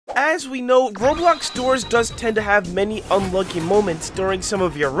As we know, Roblox Doors does tend to have many unlucky moments during some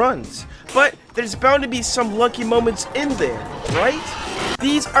of your runs, but there's bound to be some lucky moments in there, right?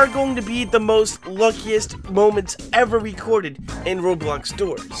 These are going to be the most luckiest moments ever recorded in Roblox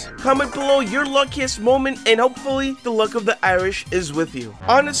Doors. Comment below your luckiest moment and hopefully the luck of the Irish is with you.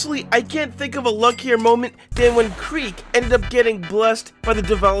 Honestly, I can't think of a luckier moment than when Creek ended up getting blessed by the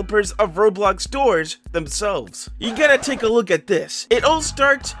developers of Roblox Doors themselves. You gotta take a look at this. It all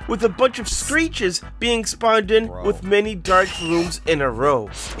starts with a bunch of screeches being spawned in with many dark rooms in a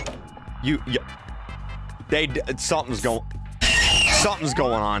row. Something's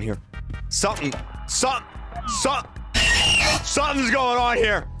going on here. Something's going on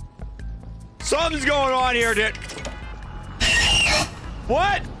here. Something's going on here, dude.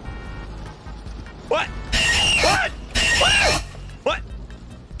 What? What? What? What?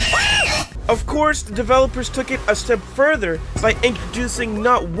 Of course, the developers took it a step further by introducing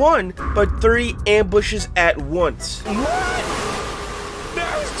not one, but 3 ambushes at once. What?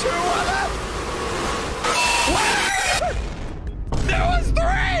 There's 2 of them? What? There was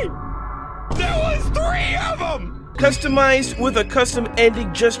 3! There was 3 of them! Customized with a custom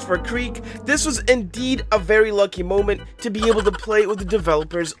ending just for Creek, this was indeed a very lucky moment to be able to play with the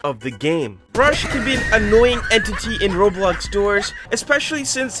developers of the game. Rush can be an annoying entity in Roblox Doors, especially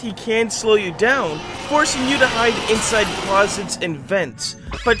since he can slow you down, forcing you to hide inside closets and vents.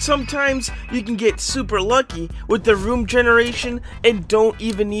 But sometimes you can get super lucky with the room generation and don't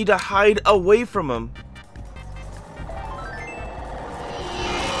even need to hide away from him.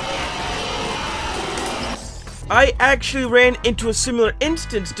 I actually ran into a similar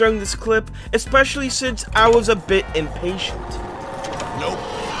instance during this clip, especially since I was a bit impatient. Nope.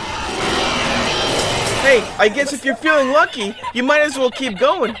 Hey, I guess if you're feeling lucky, you might as well keep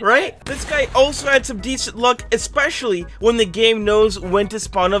going, right? This guy also had some decent luck, especially when the game knows when to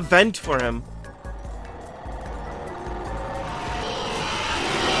spawn a vent for him.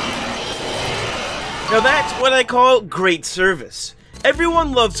 Now that's what I call great service.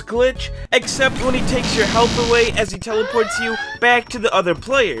 Everyone loves Glitch, except when he takes your health away as he teleports you back to the other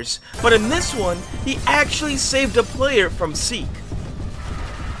players. But in this one, he actually saved a player from Seek.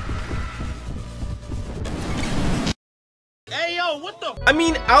 Hey yo, what the? I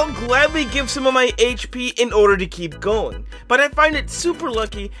mean, I'll gladly give some of my HP in order to keep going, but I find it super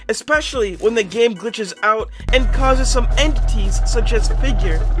lucky, especially when the game glitches out and causes some entities such as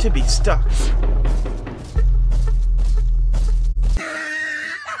Figure to be stuck.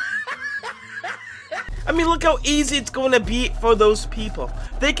 I mean, look how easy it's going to be for those people.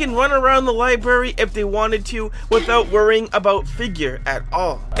 They can run around the library if they wanted to without worrying about Figure at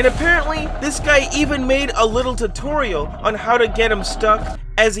all. And apparently, this guy even made a little tutorial on how to get him stuck,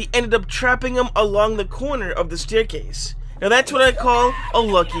 as he ended up trapping him along the corner of the staircase. Now that's what I call a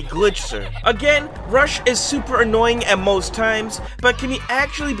lucky glitch, sir. Again, Rush is super annoying at most times, but can he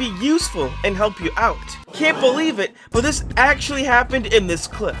actually be useful and help you out? Can't believe it, but this actually happened in this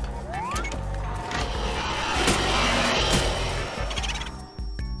clip.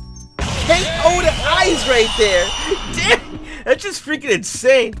 Oh, the eyes right there! Damn, that's just freaking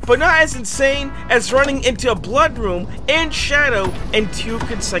insane. But not as insane as running into a blood room and Shadow in 2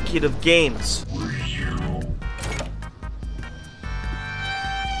 consecutive games.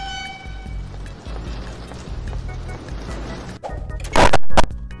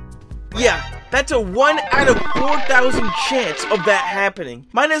 Yeah, that's a 1 out of 4,000 chance of that happening.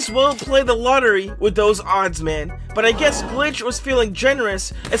 Might as well play the lottery with those odds, man. But I guess Glitch was feeling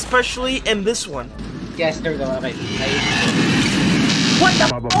generous, especially in this one. Yes, there we go. Okay. What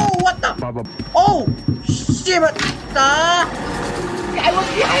the? Oh, what the? Oh, shit! What the? I was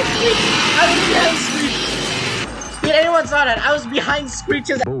behind Screech. Did anyone saw that? I was behind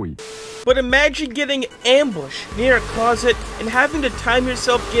Screech's. But imagine getting ambushed near a closet and having to time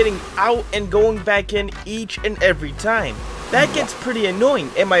yourself getting out and going back in each and every time. That gets pretty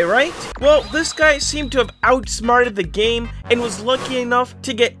annoying, am I right? Well, this guy seemed to have outsmarted the game and was lucky enough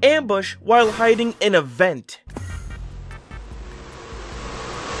to get ambushed while hiding in a vent.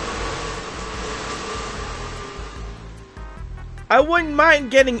 I wouldn't mind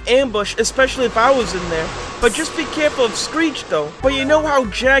getting ambushed, especially if I was in there. But just be careful of Screech though. But you know how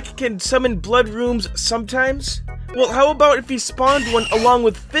Jack can summon blood rooms sometimes? Well, how about if he spawned one along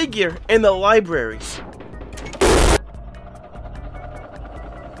with Figure in the library?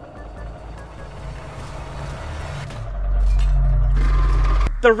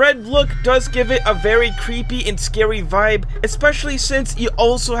 The red look does give it a very creepy and scary vibe, especially since you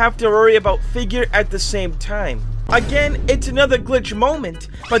also have to worry about Figure at the same time. Again, it's another glitch moment,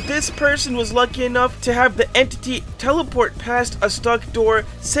 but this person was lucky enough to have the entity teleport past a stuck door,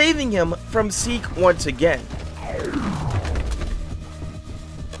 saving him from Seek once again.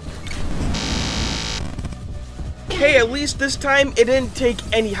 Hey, at least this time it didn't take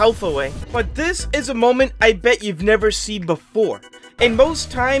any health away. But this is a moment I bet you've never seen before. And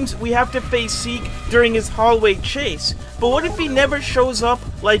most times we have to face Seek during his hallway chase, but what if he never shows up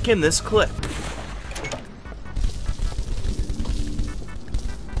like in this clip?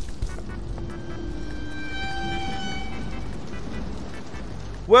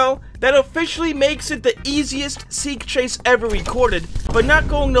 Well, that officially makes it the easiest Seek chase ever recorded, but not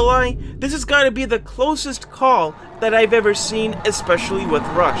going to lie, this has got to be the closest call that I've ever seen, especially with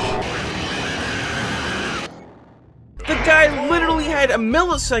Rush. The guy literally had a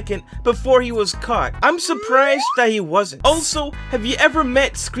millisecond before he was caught. I'm surprised that he wasn't. Also, have you ever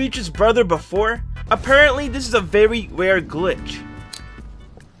met Screech's brother before? Apparently, this is a very rare glitch.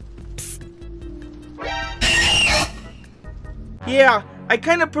 Yeah, I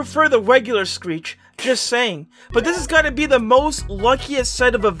kinda prefer the regular Screech, just saying, but this has gotta be the most luckiest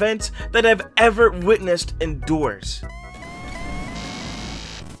set of events that I've ever witnessed in Doors.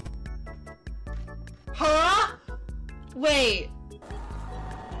 Huh? Wait.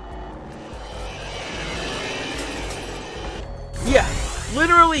 Yeah,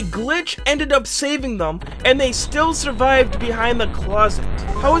 literally Glitch ended up saving them, and they still survived behind the closet.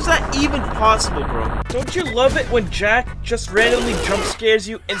 How is that even possible, bro? Don't you love it when Jack just randomly jump scares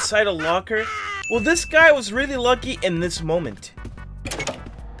you inside a locker? Well, this guy was really lucky in this moment.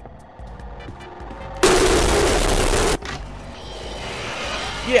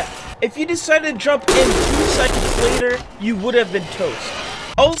 Yeah, if you decided to jump in 2 seconds later, you would have been toast.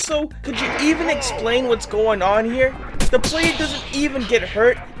 Also, could you even explain what's going on here? The player doesn't even get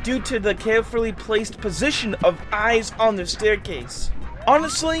hurt due to the carefully placed position of eyes on the staircase.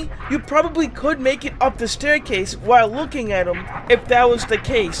 Honestly, you probably could make it up the staircase while looking at him if that was the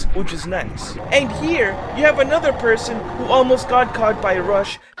case, which is nice. And here, you have another person who almost got caught by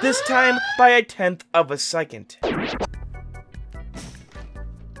Rush, this time by a 1/10 of a second.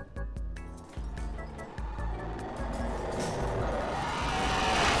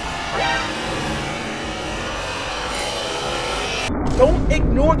 Don't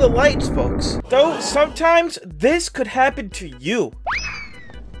ignore the lights, folks. Though sometimes this could happen to you.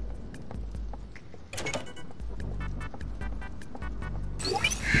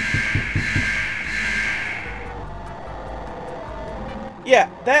 Yeah,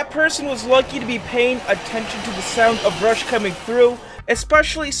 that person was lucky to be paying attention to the sound of Rush coming through,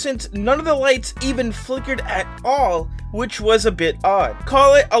 especially since none of the lights even flickered at all, which was a bit odd.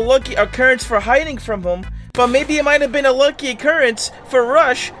 Call it a lucky occurrence for hiding from him, but maybe it might have been a lucky occurrence for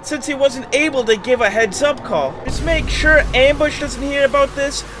Rush since he wasn't able to give a heads up call. Just make sure Ambush doesn't hear about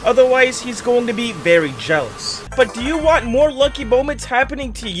this, otherwise he's going to be very jealous. But do you want more lucky moments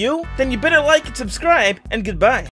happening to you? Then you better like and subscribe, and goodbye.